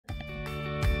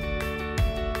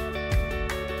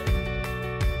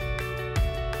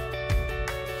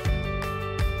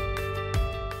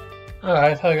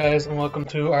Alright, hi guys, and welcome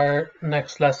to our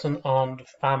next lesson on the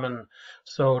famine.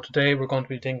 So today we're going to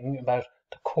be thinking about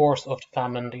the course of the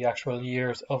famine, the actual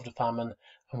years of the famine,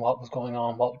 and what was going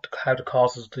on, how the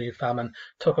causes of the famine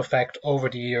took effect over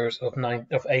the years of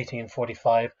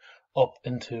 1845 up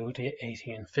into the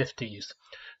 1850s.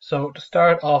 So to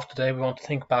start off today, we want to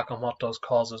think back on what those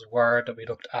causes were that we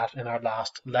looked at in our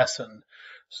last lesson.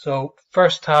 So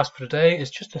first task for today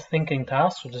is just a thinking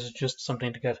task. So this is just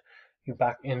something to get you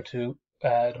back into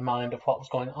the mind of what was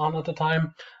going on at the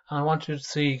time. And I want you to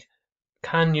see,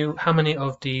 how many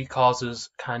of the causes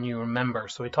can you remember?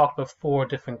 So we talked about 4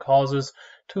 different causes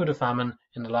to the famine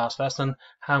in the last lesson.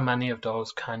 How many of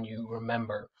those can you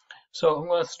remember? So I'm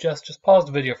going to suggest just pause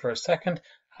the video for a second,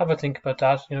 have a think about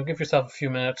that. Give yourself a few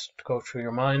minutes to go through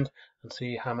your mind and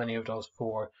see how many of those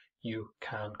 4 you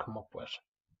can come up with.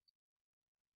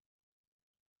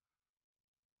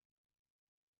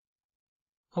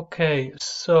 Okay,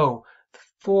 so the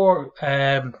 4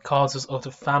 causes of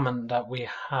the famine that we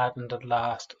had in the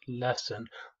last lesson.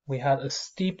 We had a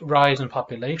steep rise in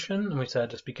population, and we said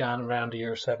this began around the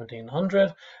year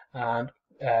 1700 and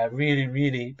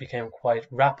really became quite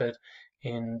rapid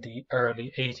in the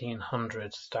early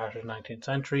 1800s, start of the 19th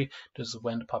century. This is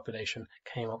when the population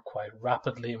came up quite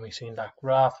rapidly, and we've seen that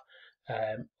graph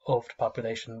of the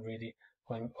population really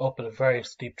going up at a very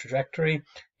steep trajectory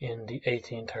in the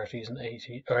 1830s and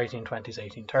 1820s,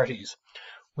 1830s.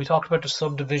 We talked about the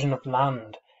subdivision of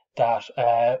land that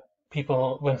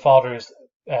people, when fathers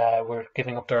were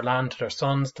giving up their land to their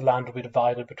sons, the land would be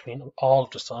divided between all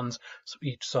of the sons, so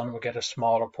each son would get a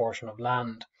smaller portion of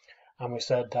land. And we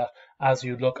said that as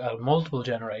you look at multiple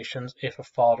generations, if a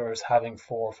father is having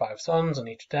 4 or 5 sons and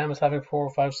each of them is having 4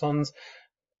 or 5 sons,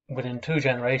 within 2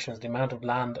 generations, the amount of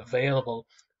land available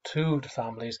to the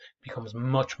families becomes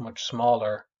much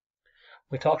smaller.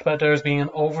 We talked about there as being an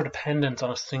overdependence on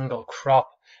a single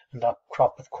crop, and that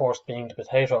crop, of course, being the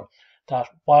potato. That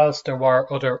whilst there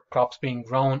were other crops being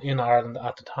grown in Ireland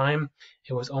at the time,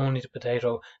 it was only the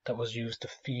potato that was used to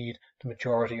feed the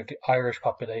majority of the Irish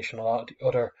population. A lot of the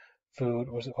other food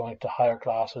was going to higher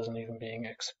classes and even being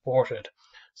exported.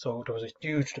 So there was a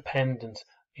huge dependence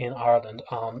in Ireland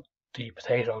on the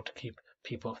potato to keep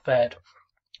people fed.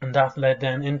 And that led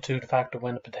then into the fact that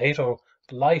when the potato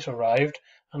blight arrived,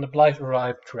 and the blight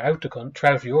arrived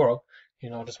throughout Europe,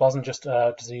 this wasn't just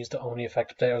a disease that only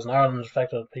affected potatoes in Ireland, it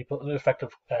affected people, it affected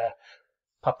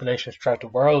populations throughout the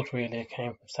world really. It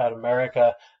came from South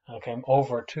America and it came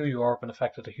over to Europe and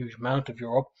affected a huge amount of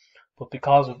Europe. But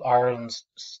because of Ireland's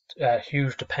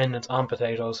huge dependence on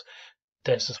potatoes,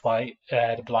 this is why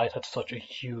the blight had such a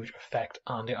huge effect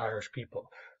on the Irish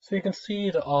people. So you can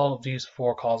see that all of these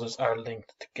 4 causes are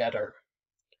linked together.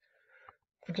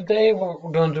 For today, what we're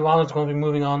going to do is going to be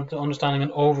moving on to understanding an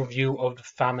overview of the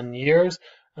famine years,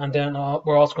 and then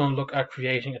we're also going to look at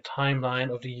creating a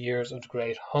timeline of the years of the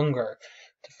Great Hunger.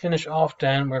 To finish off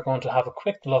then, we're going to have a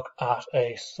quick look at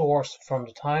a source from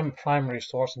the time, a primary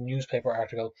source, a newspaper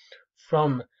article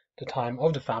from the time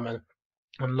of the famine,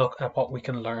 and look at what we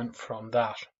can learn from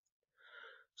that.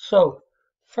 So,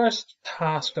 first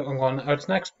task that this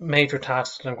next major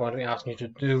task that I'm going to be asking you to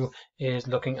do is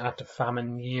looking at the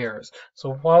famine years.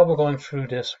 So while we're going through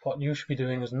this, what you should be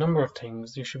doing is a number of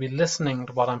things. You should be listening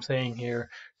to what I'm saying here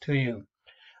to you.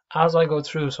 As I go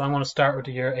through, so I'm going to start with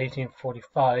the year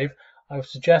 1845. I would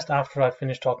suggest after I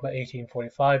finish talking about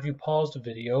 1845, you pause the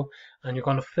video and you're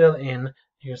going to fill in.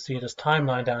 You'll see this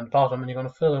timeline down the bottom, and you're going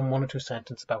to fill in 1 or 2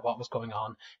 sentences about what was going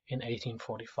on in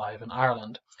 1845 in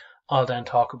Ireland. I'll then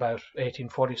talk about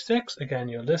 1846. Again,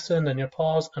 you'll listen, then you'll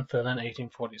pause and fill in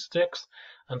 1846,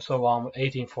 and so on with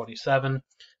 1847.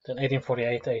 Then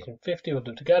 1848 to 1850 we'll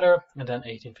do together, and then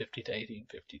 1850 to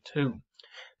 1852.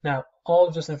 Now, all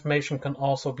of this information can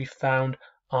also be found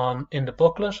in the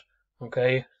booklet.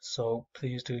 Okay, so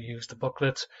please do use the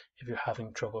booklets if you're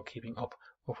having trouble keeping up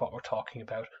with what we're talking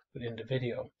about within the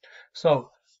video. So,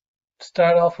 to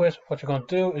start off with, what you're going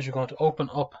to do is you're going to open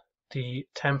up the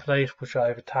template which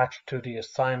I've attached to the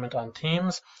assignment on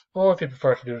Teams, or if you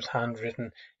prefer to do this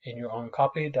handwritten in your own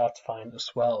copy, that's fine as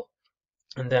well.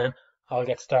 And then I'll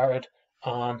get started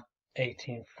on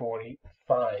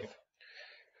 1845.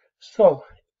 So,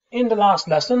 in the last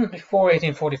lesson, before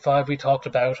 1845, we talked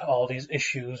about all these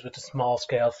issues with the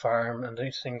small-scale farm and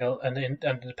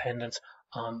the dependence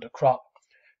on the crop,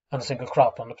 on a single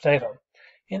crop, on the potato.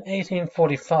 In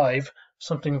 1845,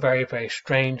 something very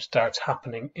strange starts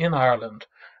happening in Ireland,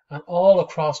 and all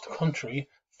across the country,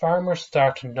 farmers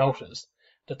start to notice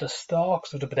that the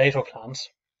stalks of the potato plants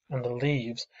and the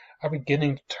leaves are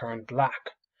beginning to turn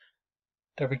black.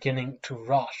 They're beginning to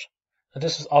rot, And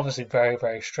this is obviously very,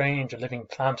 very strange. A living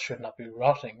plant should not be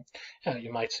rotting.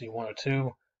 You might see one or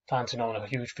two plants, in a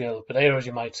huge field of potatoes,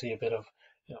 you might see a bit of,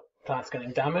 plants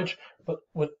getting damaged, but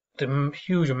with the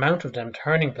huge amount of them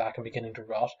turning black and beginning to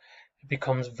rot, it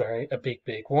becomes a big,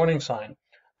 big warning sign.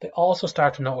 They also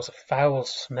start to notice a foul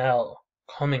smell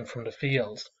coming from the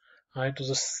fields. Right? There's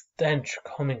a stench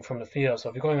coming from the fields. So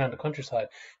if you're going around the countryside,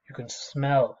 you can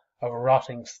smell a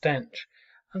rotting stench.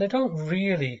 And they don't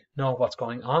really know what's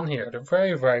going on here. They're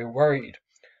very, very worried.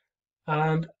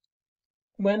 And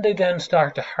when they then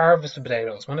start to harvest the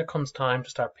potatoes, when it comes time to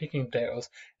start picking potatoes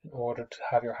in order to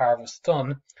have your harvest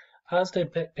done, as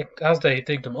they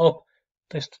dig them up,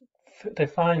 they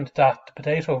find that the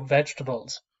potato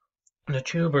vegetables, the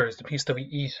tubers, the piece that we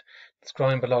eat that's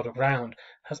growing below the ground,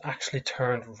 has actually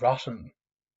turned rotten.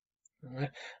 Right?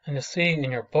 And you see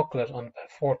in your booklet, on the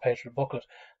fourth page of the booklet,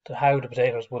 how the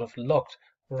potatoes would have looked,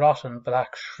 rotten,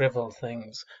 black, shriveled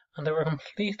things, and they were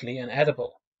completely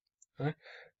inedible. Right?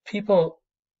 People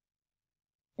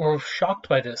were shocked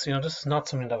by this. This is not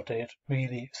something that they'd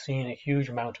really seen a huge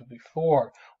amount of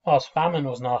before. Whilst famine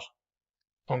was not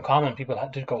uncommon, people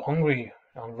did go hungry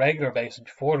on a regular basis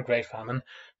before the Great Famine.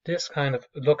 This kind of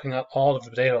looking at all of the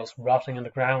potatoes rotting in the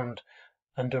ground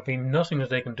and there being nothing that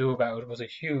they can do about it was a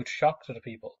huge shock to the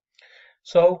people.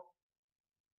 So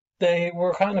they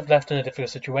were kind of left in a difficult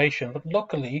situation, but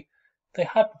luckily they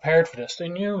had prepared for this. They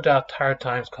knew that hard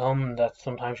times come, that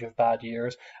sometimes you have bad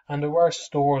years, and there were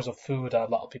stores of food that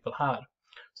a lot of people had.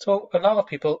 So a lot of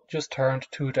people just turned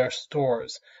to their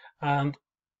stores, and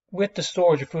with the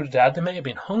storage of food they had, they may have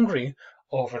been hungry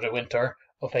over the winter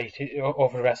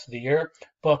over the rest of the year,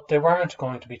 but they weren't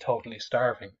going to be totally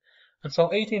starving. And so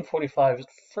 1845 is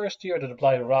the first year that the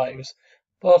blight arrives,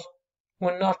 but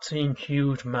we're not seeing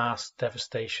huge mass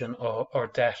devastation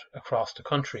or death across the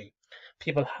country.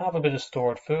 People have a bit of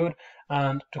stored food,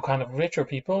 and the kind of richer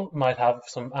people might have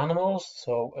some animals.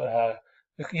 So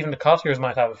even the cottiers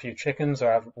might have a few chickens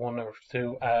or have one or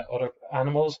two other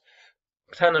animals.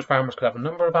 Tenant farmers could have a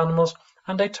number of animals,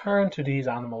 and they turn to these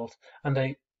animals and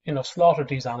they slaughter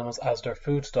these animals as their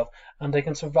foodstuff, and they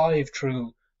can survive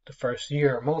through the first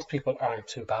year. Most people aren't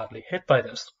too badly hit by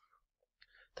this.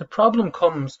 The problem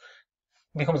becomes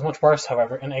much worse,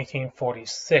 however, in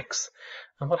 1846.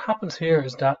 And what happens here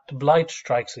is that the blight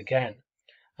strikes again,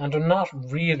 and they're not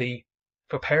really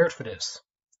prepared for this.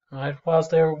 Right? Whilst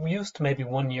they're used to maybe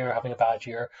 1 year having a bad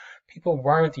year, people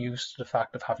weren't used to the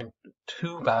fact of having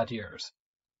 2 bad years.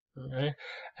 Okay?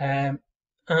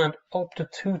 And up to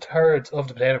 2/3 of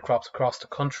the potato crops across the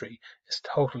country is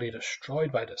totally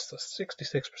destroyed by this. So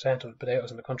 66% of the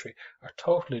potatoes in the country are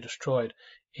totally destroyed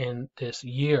in this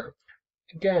year.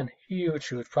 Again, huge,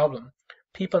 huge problem.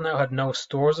 People now had no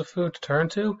stores of food to turn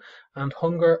to, and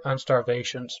hunger and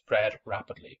starvation spread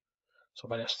rapidly. So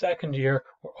by the second year,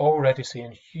 we're already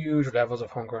seeing huge levels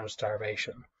of hunger and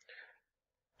starvation.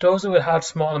 Those who had had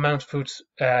small amounts of food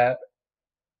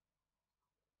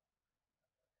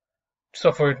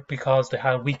suffered because they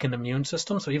had a weakened immune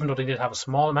system. So even though they did have a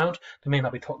small amount, they may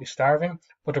not be totally starving,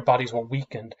 but their bodies were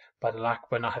weakened by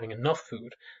not having enough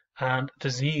food, and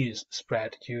disease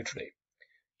spread hugely.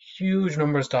 Huge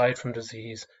numbers died from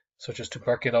disease such as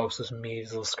tuberculosis,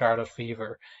 measles, scarlet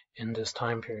fever in this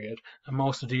time period, and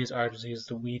most of these are diseases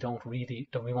that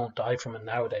we won't die from it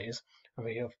nowadays,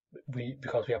 and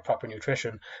because we have proper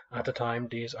nutrition. At the time,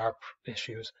 these are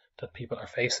issues that people are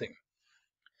facing.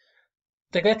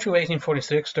 To get through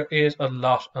 1846, there is a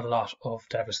lot of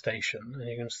devastation, and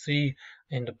you can see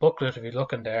in the booklet, if you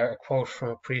look in there, a quote from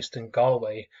a priest in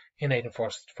Galway in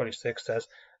 1846 says,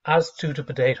 "As to the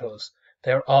potatoes,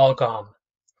 they are all gone,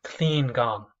 clean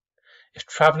gone. If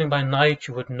travelling by night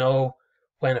you would know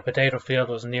when a potato field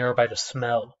was near by the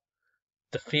smell.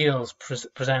 The fields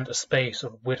present a space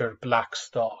of withered black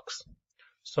stalks."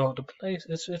 So the place,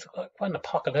 it's quite an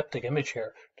apocalyptic image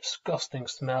here. Disgusting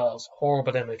smells,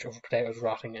 horrible image of potatoes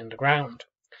rotting in the ground.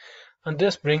 And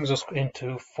this brings us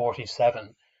into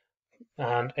 47.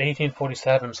 And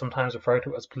 1847, sometimes referred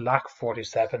to as Black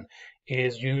 47,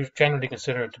 is generally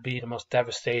considered to be the most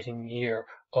devastating year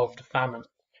of the famine.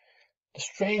 The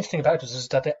strange thing about this is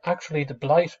that the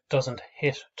blight doesn't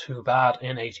hit too bad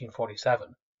in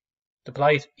 1847. The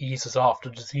blight eases off. The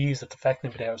disease that's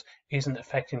affecting potatoes isn't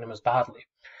affecting them as badly.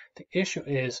 The issue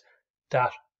is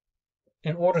that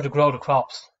in order to grow the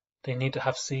crops, they need to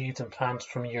have seeds and plants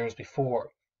from years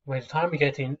before. By the time we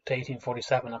get to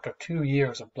 1847, after 2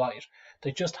 years of blight,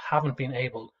 they just haven't been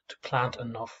able to plant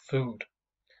enough food.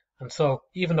 And so,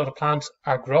 even though the plants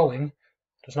are growing,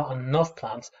 there's not enough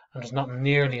plants and there's not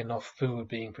nearly enough food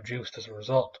being produced as a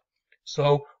result.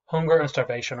 So, hunger and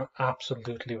starvation are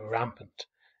absolutely rampant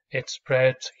it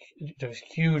spread. There's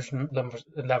huge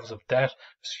levels of debt.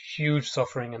 There's huge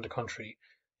suffering in the country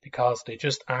because they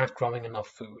just aren't growing enough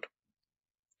food.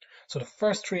 So the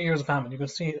first 3 years of famine, you can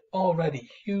see already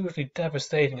hugely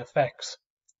devastating effects.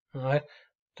 All right,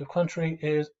 the country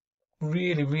is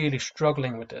really, really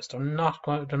struggling with this. They're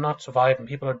not surviving.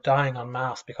 People are dying en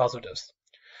masse because of this.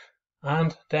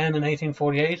 And then in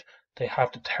 1848, they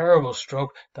have the terrible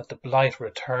stroke that the blight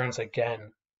returns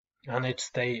again, and it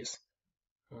stays.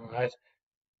 All right.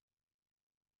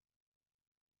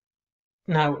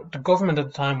 Now, the government at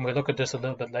the time, we'll look at this a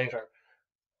little bit later,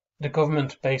 the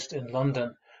government based in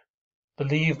London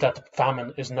believed that the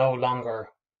famine is no longer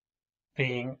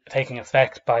taking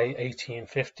effect by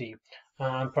 1850,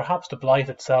 and perhaps the blight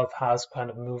itself has kind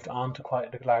of moved on to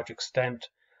quite a large extent.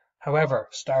 However,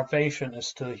 starvation is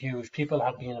still huge. People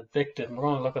have been evicted, and we're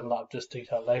going to look at a lot of this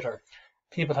detail later.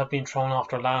 People have been thrown off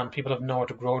their land. People have nowhere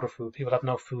to grow their food. People have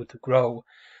no food to grow.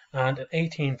 And in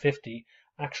 1850,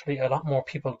 actually a lot more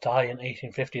people die in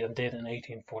 1850 than did in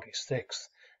 1846.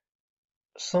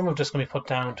 Some of this can be put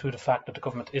down to the fact that the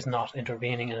government is not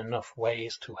intervening in enough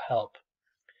ways to help.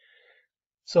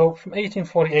 So from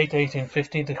 1848 to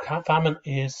 1850, the famine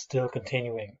is still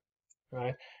continuing,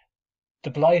 right?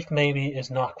 The blight maybe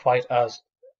is not quite as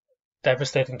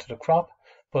devastating to the crop,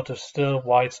 but there's still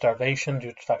wide starvation due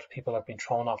to the fact that people have been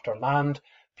thrown off their land,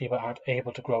 people aren't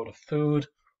able to grow the food,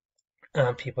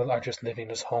 and people are just living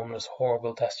this homeless,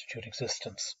 horrible, destitute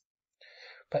existence.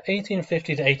 By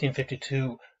 1850 to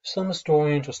 1852, some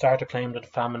historians will start to claim that the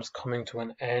famine is coming to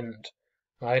an end.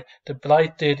 Right? The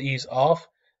blight did ease off,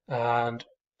 and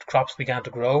crops began to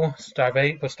grow,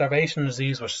 but starvation and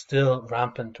disease were still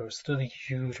rampant. There was still a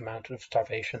huge amount of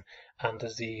starvation and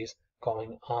disease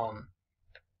going on.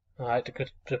 Right?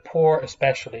 The poor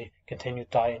especially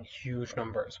continued to die in huge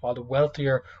numbers. While the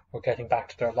wealthier were getting back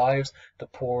to their lives, the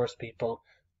poorest people,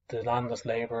 the landless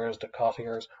labourers, the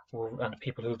cottiers, and the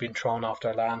people who had been thrown off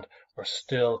their land were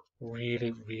still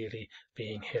really, really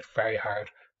being hit very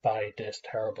hard by this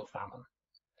terrible famine.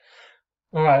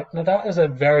 Alright, now that is a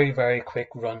very, very quick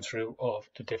run through of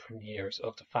the different years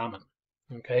of the famine.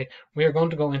 Okay, we are going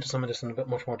to go into some of this in a bit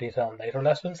much more detail in later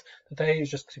lessons. Today is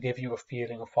just to give you a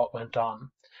feeling of what went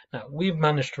on. Now, we've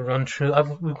managed to run through,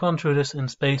 we've gone through this in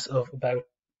space of about,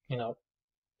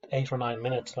 8 or 9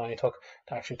 minutes now it took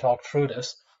to actually talk through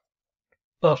this.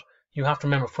 But you have to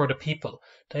remember, for the people,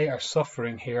 they are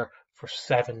suffering here for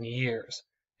 7 years.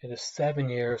 It is 7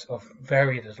 years of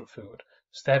very little food.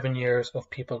 7 years of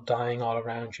people dying all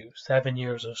around you, 7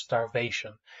 years of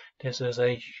starvation. This is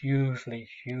a hugely,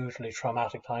 hugely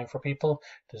traumatic time for people.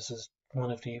 This is one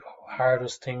of the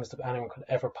hardest things that anyone could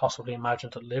ever possibly imagine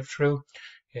to live through.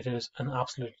 It is an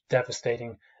absolute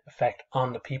devastating effect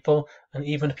on the people, and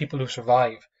even the people who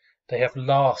survive. They have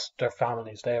lost their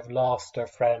families, they have lost their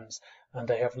friends, and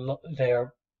they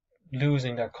are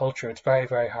losing their culture. It's very,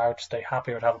 very hard to stay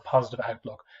happy or to have a positive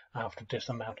outlook after this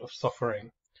amount of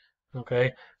suffering.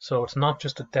 Okay, so it's not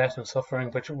just the death and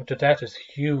suffering, but the death is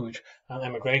huge, and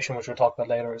emigration, which we'll talk about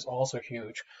later, is also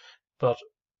huge. But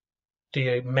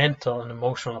the mental and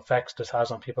emotional effects this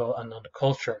has on people and on the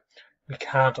culture, we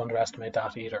can't underestimate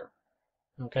that either.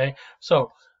 Okay,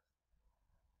 so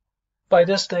by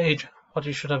this stage, what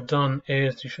you should have done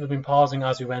is you should have been pausing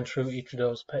as you went through each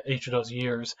of those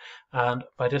years, and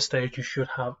by this stage you should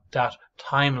have that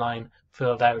timeline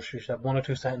filled out. You should have 1 or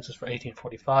 2 sentences for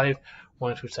 1845,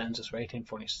 1 or 2 sentences for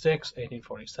 1846,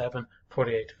 1847,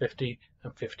 48 to 50,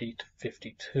 and 50 to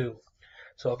 52.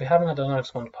 So if you haven't done that, I'm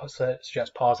just going to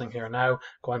suggest pausing here now,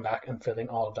 going back and filling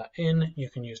all of that in. You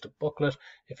can use the booklet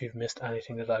if you've missed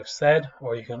anything that I've said,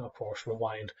 or you can of course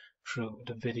rewind through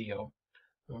the video.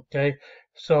 Okay,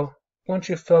 so once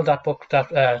you've filled that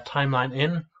timeline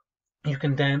in, you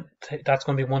can then that's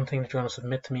going to be one thing that you're going to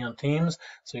submit to me on Teams.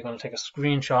 So you're going to take a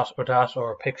screenshot of that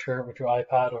or a picture with your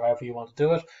iPad or however you want to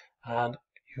do it, and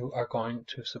you are going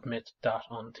to submit that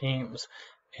on Teams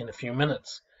in a few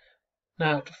minutes.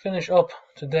 Now, to finish up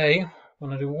today, I'm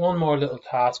going to do one more little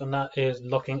task, and that is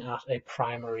looking at a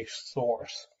primary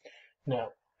source. Now,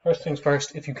 first things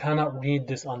first, if you cannot read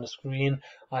this on the screen,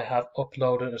 I have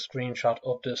uploaded a screenshot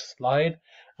of this slide,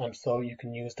 and so you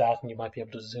can use that and you might be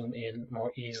able to zoom in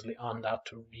more easily on that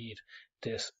to read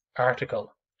this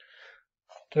article.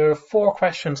 There are 4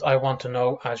 questions I want to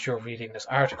know as you're reading this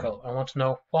article. I want to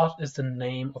know, what is the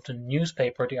name of the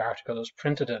newspaper the article is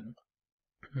printed in?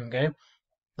 Okay.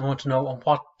 I want to know, on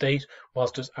what date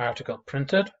was this article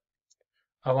printed?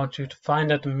 I want you to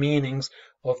find out the meanings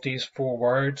of these 4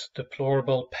 words: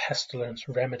 deplorable, pestilence,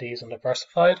 remedies, and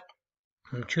diversified.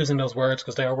 I'm choosing those words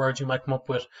because they are words you might come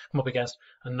up against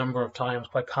a number of times,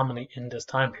 quite commonly in this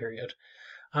time period.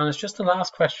 And it's just the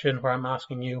last question where I'm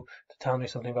asking you to tell me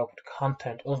something about the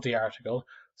content of the article.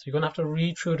 So you're going to have to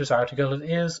read through this article. It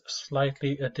is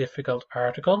slightly a difficult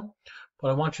article, but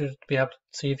I want you to be able to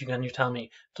see if you tell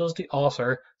me, does the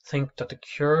author think that the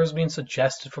cures being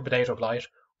suggested for potato blight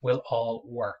will all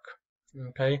work?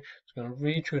 Okay, so I'm going to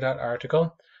read through that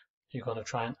article. You're going to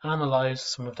try and analyze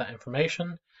some of that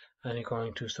information, and you're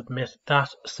going to submit that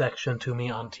section to me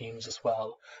on Teams as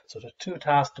well. So the 2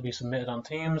 tasks to be submitted on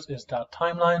Teams is that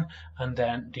timeline and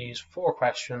then these 4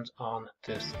 questions on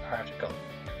this article.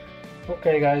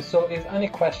 Okay guys, so if any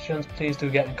questions, please do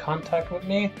get in contact with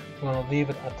me. I'm going to leave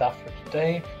it at that for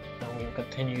today, and we'll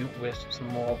continue with some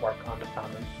more work on the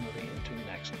famine moving into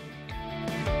next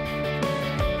week.